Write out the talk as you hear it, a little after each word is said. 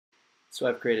So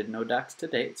I've created no docs to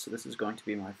date, so this is going to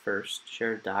be my first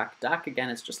shared doc. Doc, again,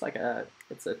 is just like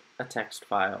it's a text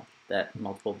file that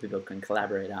multiple people can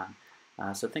collaborate on.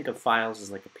 So think of files as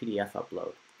like a PDF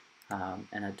upload.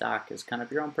 And a doc is kind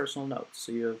of your own personal notes.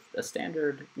 So you have a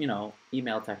standard,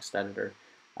 email text editor.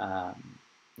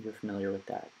 You're familiar with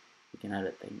that. You can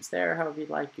edit things there however you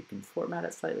like. You can format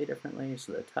it slightly differently.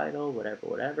 So the title,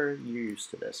 whatever, you're used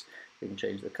to this. You can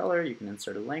change the color. You can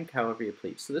insert a link however you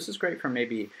please. So this is great for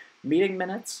maybe meeting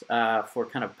minutes for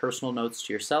kind of personal notes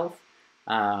to yourself.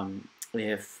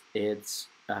 If it's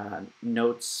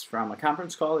notes from a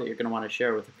conference call that you're going to want to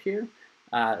share with a peer,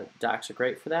 docs are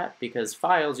great for that because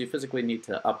files, you physically need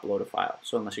to upload a file.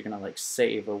 So unless you're going to like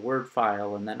save a Word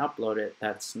file and then upload it,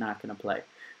 that's not going to play.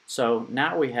 So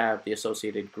now we have the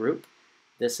associated group.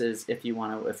 This is if you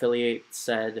want to affiliate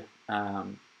said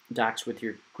docs with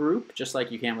your group, just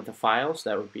like you can with the files.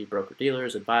 That would be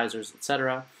broker-dealers, advisors,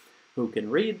 etc. Who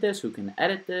can read this, who can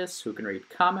edit this, who can read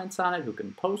comments on it, who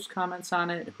can post comments on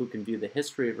it, who can view the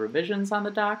history of revisions on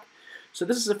the doc. So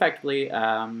this is effectively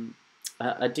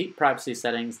a deep privacy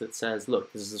settings that says,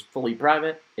 look, this is fully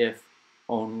private if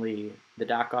only the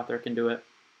doc author can do it.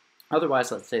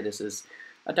 Otherwise, let's say this is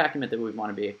a document that we want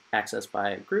to be accessed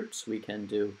by groups. We can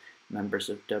do members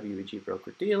of WEG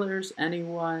broker-dealers,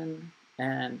 anyone,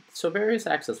 and so various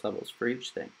access levels for each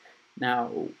thing.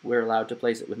 Now, we're allowed to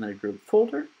place it within a group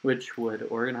folder, which would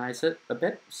organize it a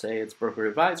bit. Say it's broker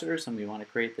advisors, and we want to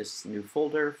create this new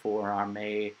folder for our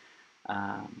May,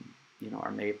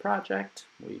 our May project.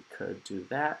 We could do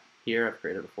that. Here, I've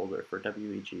created a folder for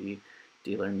WEG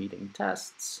dealer meeting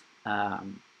tests.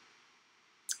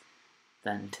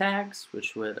 Then tags,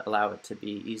 which would allow it to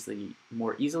be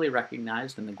more easily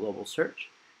recognized in the global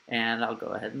search. And I'll go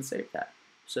ahead and save that.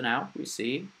 So now we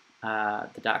see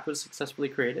the doc was successfully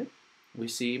created. We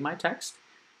see my text.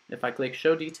 If I click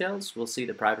Show Details, we'll see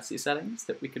the privacy settings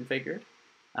that we configured.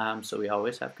 So we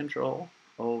always have control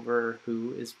over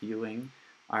who is viewing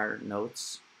our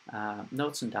notes.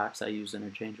 Notes and docs I use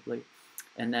interchangeably.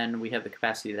 And then we have the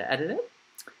capacity to edit it.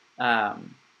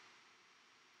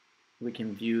 We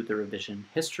can view the revision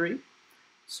history.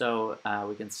 So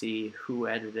we can see who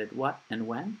edited what and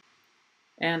when.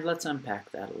 And let's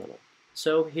unpack that a little.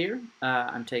 So here,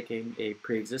 I'm taking a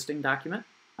pre-existing document.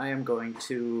 I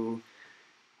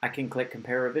can click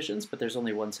Compare Revisions, but there's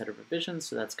only one set of revisions,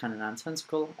 so that's kind of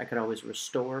nonsensical. I could always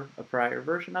restore a prior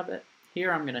version of it.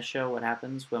 Here I'm going to show what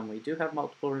happens when we do have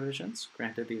multiple revisions.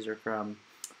 Granted, these are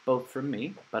both from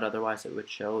me, but otherwise it would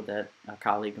show that a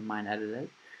colleague of mine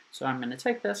edited. So I'm going to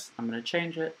take this, I'm going to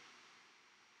change it.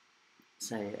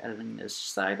 Say editing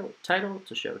this title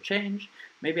to show change.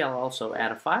 Maybe I'll also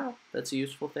add a file. That's a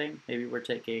useful thing. Maybe we're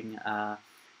taking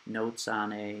notes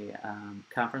on a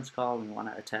conference call. We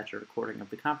want to attach a recording of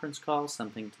the conference call,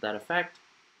 something to that effect.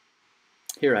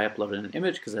 Here I uploaded an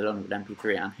image because I don't have an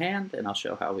MP3 on hand, and I'll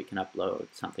show how we can upload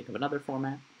something of another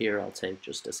format. Here I'll take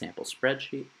just a sample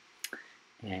spreadsheet,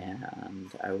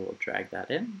 and I will drag that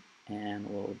in, and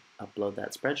we'll upload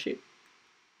that spreadsheet.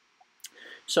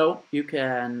 So you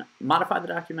can modify the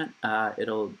document.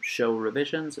 It'll show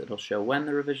revisions. It'll show when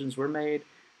the revisions were made.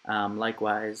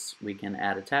 Likewise, we can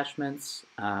add attachments.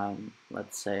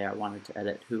 Let's say I wanted to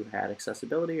edit who had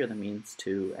accessibility or the means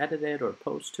to edit it or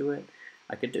post to it.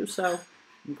 I could do so.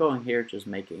 I'm going here just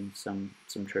making some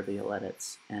trivial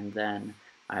edits, and then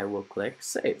I will click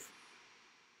Save.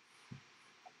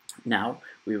 Now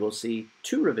we will see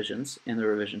two revisions in the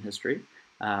revision history.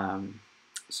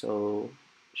 So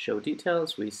Show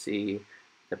Details, we see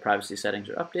the privacy settings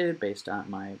are updated based on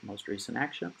my most recent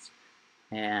actions.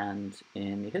 And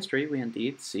in the history, we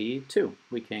indeed see two.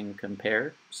 We can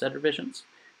compare said revisions.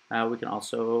 We can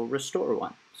also restore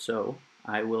one. So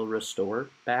I will restore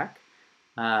back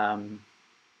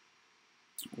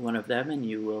one of them, and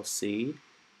you will see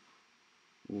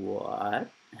what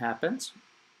happens.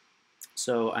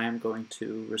 So I am going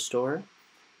to restore.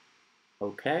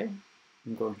 Okay.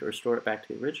 I'm going to restore it back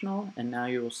to the original, and now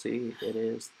you will see it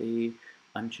is the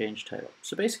unchanged title.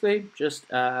 So basically, just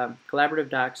collaborative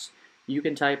docs. You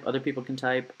can type, other people can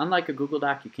type. Unlike a Google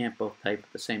Doc, you can't both type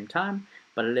at the same time,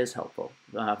 but it is helpful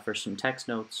for some text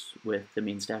notes with the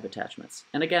means to have attachments.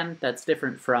 And again, that's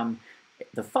different from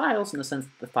the files in the sense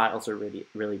that the files are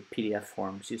really PDF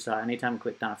forms. You saw anytime we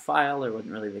clicked on a file, there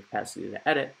wasn't really the capacity to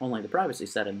edit, only the privacy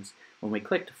settings. When we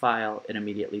clicked File, it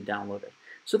immediately downloaded.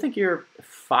 So think of your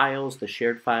files, the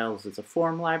shared files, as a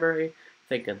form library.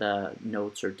 Think of the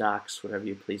notes or docs, whatever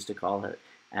you please to call it,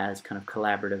 as kind of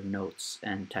collaborative notes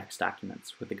and text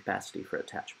documents with the capacity for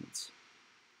attachments.